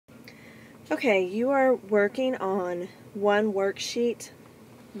Okay, you are working on one worksheet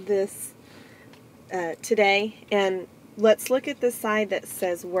today, and let's look at the side that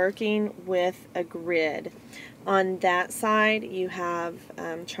says working with a grid. On that side you have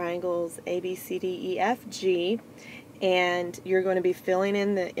triangles A, B, C, D, E, F, G, and you're going to be filling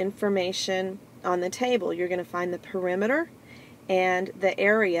in the information on the table. You're going to find the perimeter and the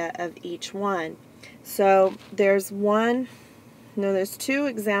area of each one. So there's two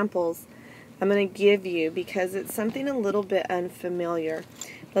examples I'm going to give you because it's something a little bit unfamiliar.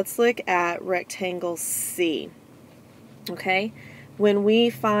 Let's look at rectangle C. Okay, when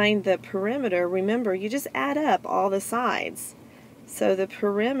we find the perimeter, remember you just add up all the sides. So the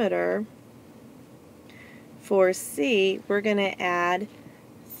perimeter for C, we're going to add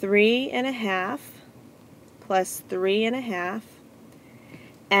 3.5 plus 3.5.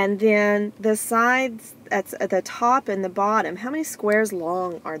 And then the sides, that's at the top and the bottom, how many squares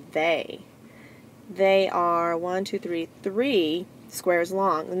long are they? They are 3 squares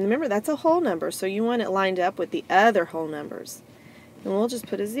long. And remember, that's a whole number, so you want it lined up with the other whole numbers. And we'll just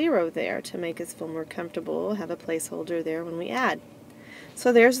put a 0 there to make us feel more comfortable. We'll have a placeholder there when we add.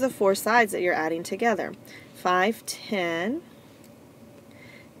 So there's the four sides that you're adding together. 5, 10,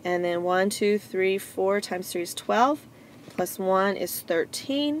 and then 1, 2, 3, 4 times 3 is 12, plus 1 is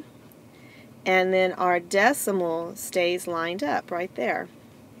 13, and then our decimal stays lined up right there.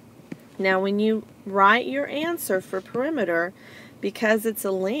 Now when you write your answer for perimeter, because it's a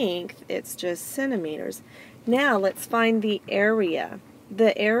length, it's just centimeters. Now let's find the area.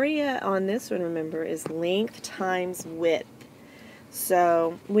 The area on this one, remember, is length times width.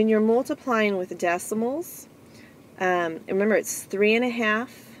 So when you're multiplying with decimals, remember it's 3.5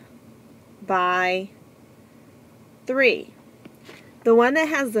 by 3. The one that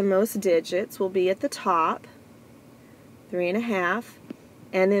has the most digits will be at the top, 3.5.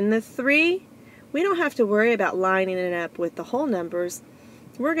 And then the 3, we don't have to worry about lining it up with the whole numbers.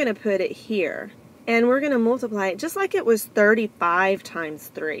 We're going to put it here. And we're going to multiply it just like it was 35 times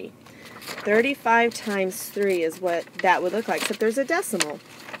 3. 35 times 3 is what that would look like, except there's a decimal.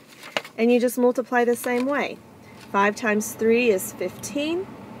 And you just multiply the same way. 5 times 3 is 15,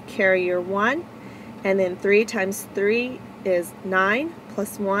 carry your 1. And then 3 times 3 is 9,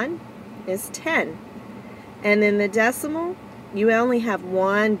 plus 1 is 10. And then the decimal, you only have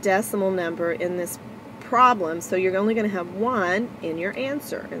one decimal number in this problem, so you're only going to have 1 in your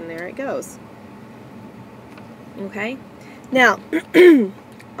answer, and there it goes. Okay? Now,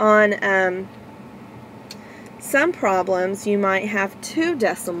 on some problems, you might have 2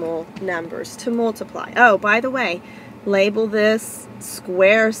 decimal numbers to multiply. Oh, by the way, label this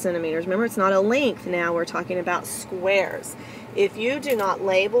square centimeters. Remember, it's not a length now, we're talking about squares. If you do not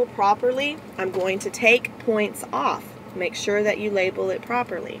label properly, I'm going to take points off. Make sure that you label it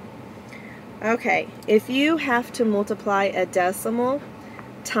properly. Okay, if you have to multiply a decimal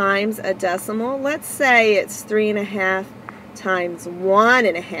times a decimal, let's say it's 3.5 times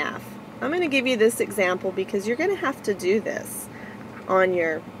 1.5. I'm going to give you this example because you're going to have to do this on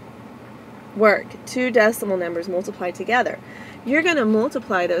your work. 2 decimal numbers multiplied together. You're going to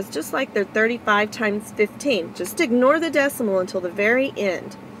multiply those just like they're 35 times 15. Just ignore the decimal until the very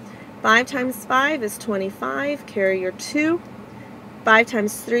end. 5 times 5 is 25, carry your 2. 5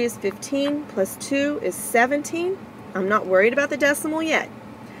 times 3 is 15, plus 2 is 17. I'm not worried about the decimal yet.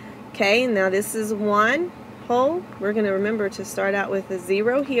 Okay, now this is 1 whole. We're going to remember to start out with a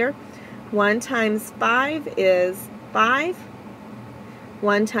 0 here. 1 times 5 is 5.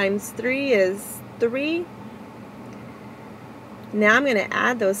 1 times 3 is 3. Now I'm going to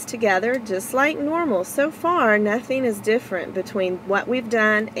add those together just like normal. So far, nothing is different between what we've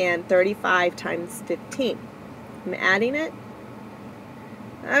done and 35 times 15. I'm adding it.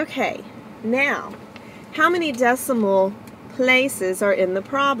 Okay, now, how many decimal places are in the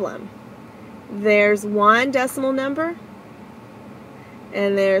problem? There's 1 decimal number,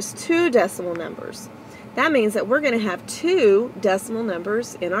 and there's 2 decimal numbers. That means that we're going to have 2 decimal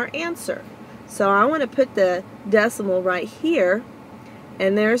numbers in our answer. So I want to put the decimal right here,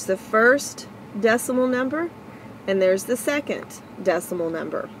 and there's the first decimal number, and there's the second decimal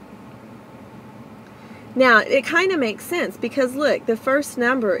number. Now, it kind of makes sense because look, the first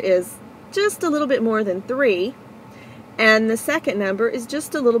number is just a little bit more than 3, and the second number is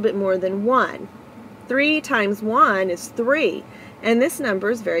just a little bit more than 1. 3 times 1 is 3, and this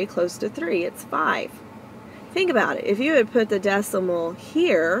number is very close to 3. It's 5. Think about it. If you had put the decimal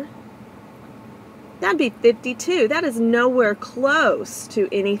here, that'd be 52. That is nowhere close to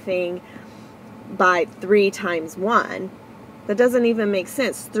anything by 3 times 1. That doesn't even make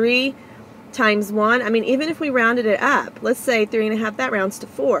sense. 3 times 1, I mean, even if we rounded it up, let's say 3.5, that rounds to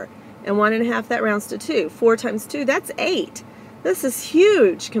 4. And 1 1/2, that rounds to 2. 4 times 2, that's 8. This is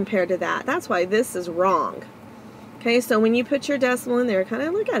huge compared to that. That's why this is wrong. Okay, so when you put your decimal in there, kind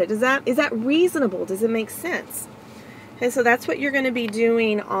of look at it. Is that reasonable? Does it make sense? Okay, so that's what you're going to be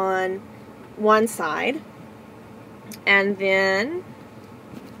doing on one side. And then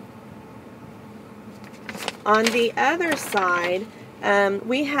on the other side,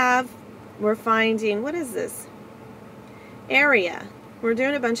 we're finding, what is this? Area. We're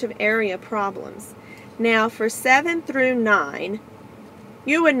doing a bunch of area problems. Now for 7 through 9,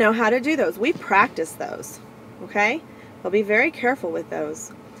 you would know how to do those. We practiced those, okay? We'll be very careful with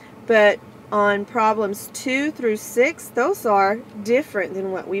those. But on problems 2 through 6, those are different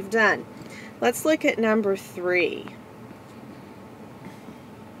than what we've done. Let's look at number 3.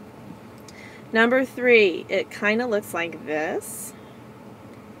 Number 3, it kind of looks like this.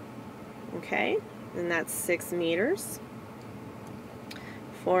 Okay, and that's 6 meters,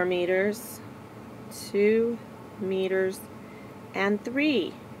 4 meters, 2 meters, and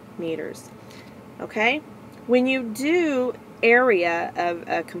 3 meters. Okay, when you do area of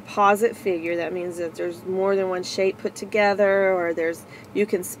a composite figure, that means that there's more than one shape put together, or you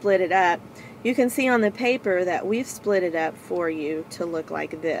can split it up. You can see on the paper that we've split it up for you to look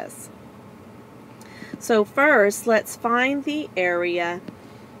like this. So first, let's find the area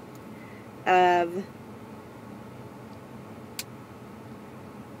of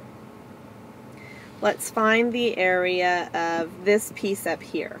this piece up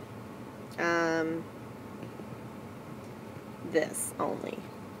here. This only.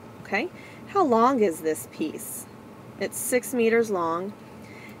 Okay? How long is this piece? It's 6 meters long.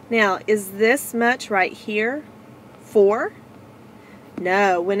 Now, is this much right here 4?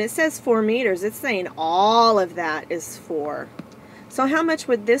 No, when it says 4 meters, it's saying all of that is 4. So how much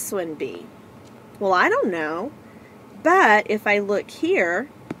would this one be? Well, I don't know. But if I look here,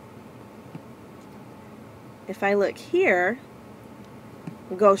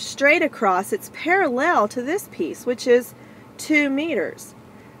 go straight across, it's parallel to this piece, which is 2 meters.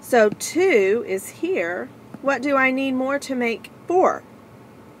 So 2 is here. What do I need more to make 4?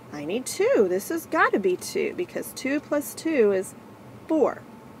 I need 2. This has got to be 2, because 2 plus 2 is 4.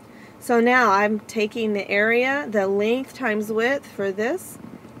 So now I'm taking the area, the length times width for this.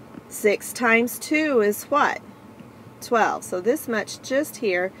 6 times 2 is what? 12. So this much just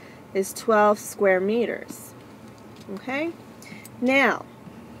here is 12 square meters. Okay? Now,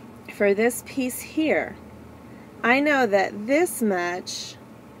 for this piece here, I know that this much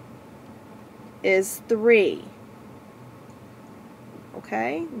is 3.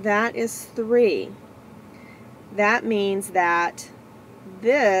 Okay? That is 3. That means that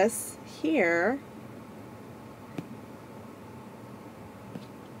this here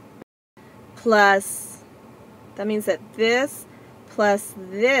plus, that means that this plus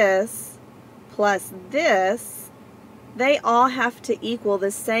this plus this, they all have to equal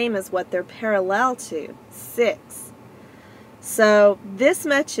the same as what they're parallel to, 6. So this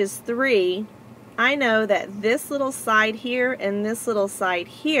much is 3. I know that this little side here and this little side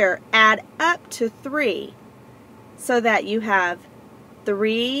here add up to 3, so that you have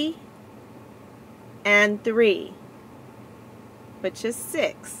 3 and 3, which is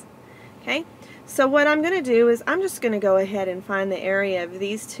 6. Okay, so what I'm going to do is I'm just going to go ahead and find the area of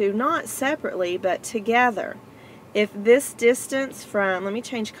these two, not separately but together. If this distance from, let me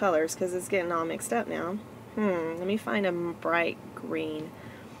change colors because it's getting all mixed up now. Let me find a bright green.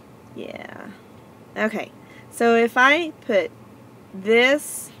 Yeah. Okay, so if I put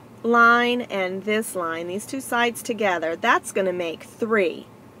this line and this line, these two sides together, that's going to make 3.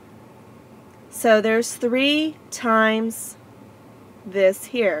 So there's 3 times this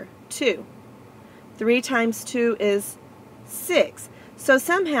here, 2. 3 times 2 is 6. So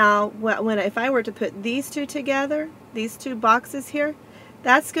somehow, if I were to put these two together, these two boxes here,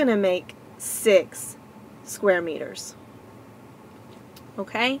 that's going to make 6 square meters.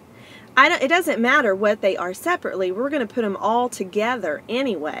 Okay? It doesn't matter what they are separately. We're going to put them all together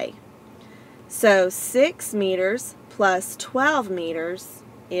anyway. So 6 meters plus 12 meters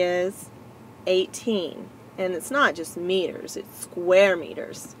is 18. And it's not just meters, it's square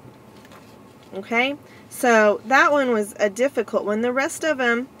meters. Okay? So that one was a difficult one. The rest of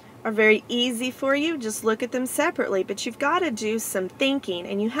them are very easy for you. Just look at them separately. But you've got to do some thinking,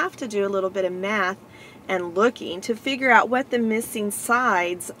 and you have to do a little bit of math and looking to figure out what the missing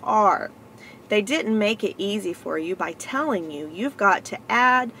sides are. They didn't make it easy for you by telling you. You've got to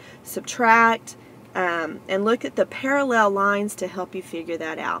add, subtract, and look at the parallel lines to help you figure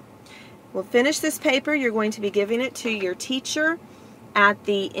that out. We'll finish this paper. You're going to be giving it to your teacher at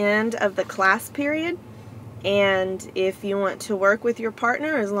the end of the class period. And if you want to work with your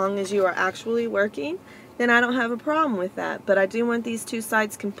partner, as long as you are actually working, then I don't have a problem with that. But I do want these two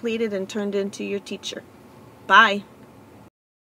sides completed and turned into your teacher. Bye.